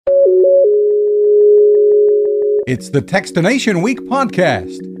It's the Techstination Week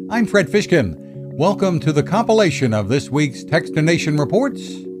podcast. I'm Fred Fishkin. Welcome to the compilation of this week's Techstination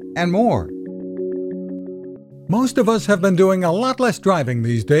reports and more. Most of us have been doing a lot less driving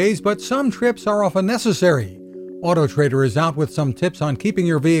these days, but some trips are often necessary. AutoTrader is out with some tips on keeping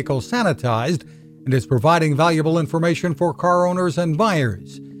your vehicle sanitized and is providing valuable information for car owners and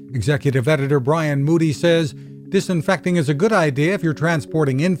buyers. Executive Editor Brian Moody says disinfecting is a good idea if you're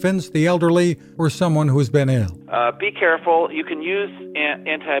transporting infants, the elderly, or someone who's been ill. Be careful. You can use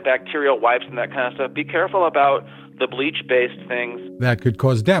antibacterial wipes and that kind of stuff. Be careful about the bleach-based things. That could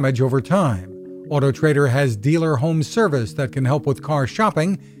cause damage over time. AutoTrader has dealer home service that can help with car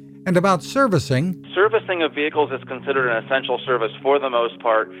shopping. And about servicing. Servicing of vehicles is considered an essential service for the most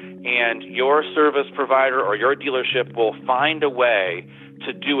part, and your service provider or your dealership will find a way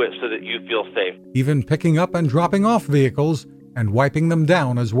to do it so that you feel safe. Even picking up and dropping off vehicles and wiping them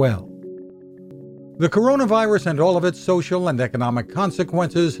down as well. The coronavirus and all of its social and economic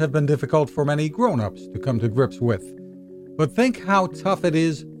consequences have been difficult for many grown-ups to come to grips with. But think how tough it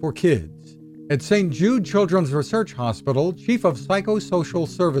is for kids. At St. Jude Children's Research Hospital, Chief of Psychosocial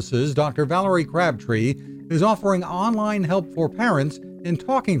Services, Dr. Valerie Crabtree, is offering online help for parents in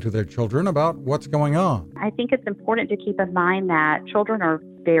talking to their children about what's going on. I think it's important to keep in mind that children are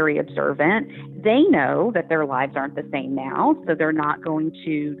very observant. They know that their lives aren't the same now, so they're not going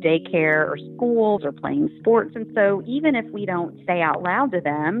to daycare or schools or playing sports. And so even if we don't say out loud to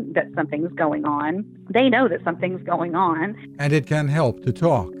them that something's going on, they know that something's going on. And it can help to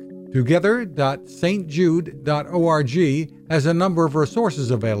talk. Together.stjude.org has a number of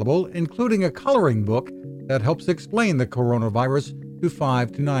resources available, including a coloring book that helps explain the coronavirus to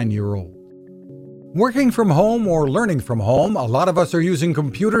 5 to 9-year-olds. Working from home or learning from home, a lot of us are using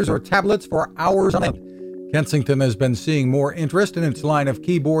computers or tablets for hours on end. Kensington has been seeing more interest in its line of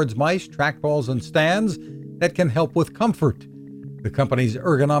keyboards, mice, trackballs, and stands that can help with comfort. The company's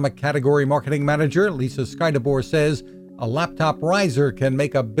ergonomic category marketing manager, Lisa Skydebor, says a laptop riser can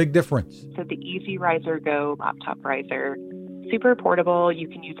make a big difference. So the Easy Riser Go laptop riser, super portable. You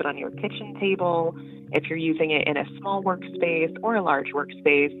can use it on your kitchen table. If you're using it in a small workspace or a large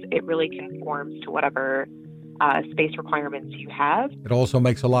workspace, it really conforms to whatever space requirements you have. It also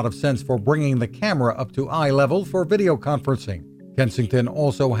makes a lot of sense for bringing the camera up to eye level for video conferencing. Kensington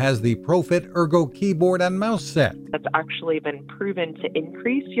also has the ProFit Ergo keyboard and mouse set. That's actually been proven to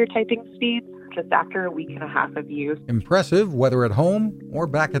increase your typing speed just after a week and a half of use. Impressive, whether at home or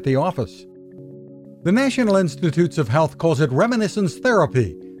back at the office. The National Institutes of Health calls it reminiscence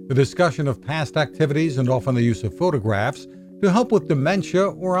therapy, the discussion of past activities and often the use of photographs to help with dementia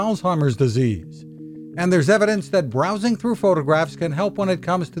or Alzheimer's disease. And there's evidence that browsing through photographs can help when it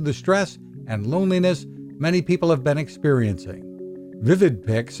comes to the stress and loneliness many people have been experiencing.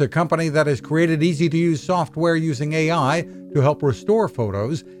 VividPix, a company that has created easy-to-use software using AI to help restore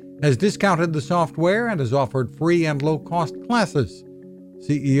photos, has discounted the software and has offered free and low-cost classes.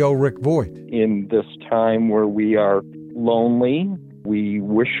 CEO Rick Voigt. In this time where we are lonely, we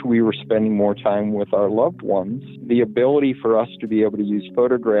wish we were spending more time with our loved ones. The ability for us to be able to use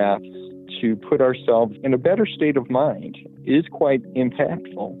photographs to put ourselves in a better state of mind is quite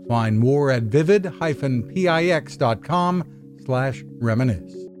impactful. Find more at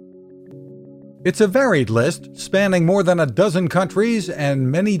vivid-pix.com/reminisce. It's a varied list spanning more than a dozen countries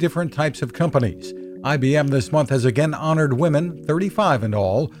and many different types of companies. IBM this month has again honored women, 35 in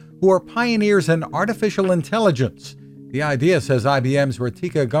all, who are pioneers in artificial intelligence. The idea, says IBM's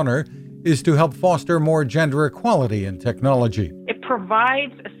Ritika Gunnar, is to help foster more gender equality in technology. It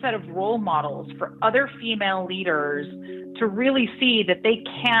provides a set of role models for other female leaders to really see that they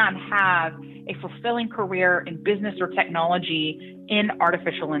can have a fulfilling career in business or technology in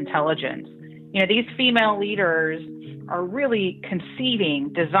artificial intelligence. These female leaders are really conceiving,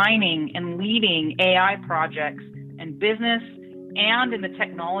 designing, and leading AI projects in business and in the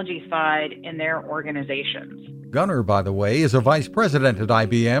technology side in their organizations. Gunnar, by the way, is a vice president at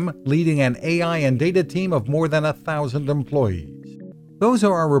IBM, leading an AI and data team of more than 1,000 employees. Those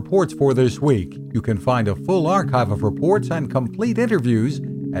are our reports for this week. You can find a full archive of reports and complete interviews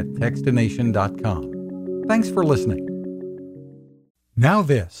at Techstination.com. Thanks for listening. Now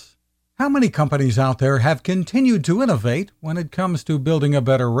this. How many companies out there have continued to innovate when it comes to building a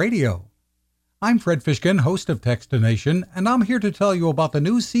better radio? I'm Fred Fishkin, host of Techstination, and I'm here to tell you about the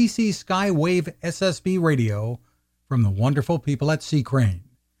new CC Skywave SSB radio from the wonderful people at C. Crane.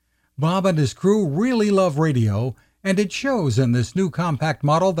 Bob and his crew really love radio, and it shows in this new compact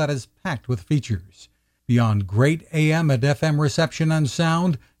model that is packed with features. Beyond great AM and FM reception and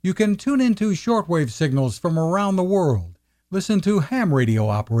sound, you can tune into shortwave signals from around the world, listen to ham radio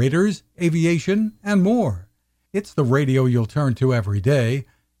operators, aviation, and more. It's the radio you'll turn to every day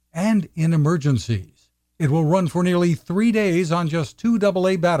and in emergencies. It will run for nearly 3 days on just 2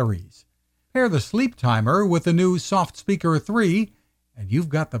 AA batteries. Pair the sleep timer with the new Soft Speaker 3, and you've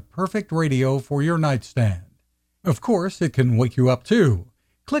got the perfect radio for your nightstand. Of course, it can wake you up too.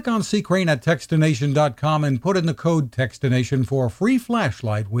 Click on C. Crane at Techstination.com and put in the code Techstination for a free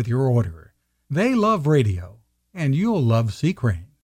flashlight with your order. They love radio, and you'll love C. Crane.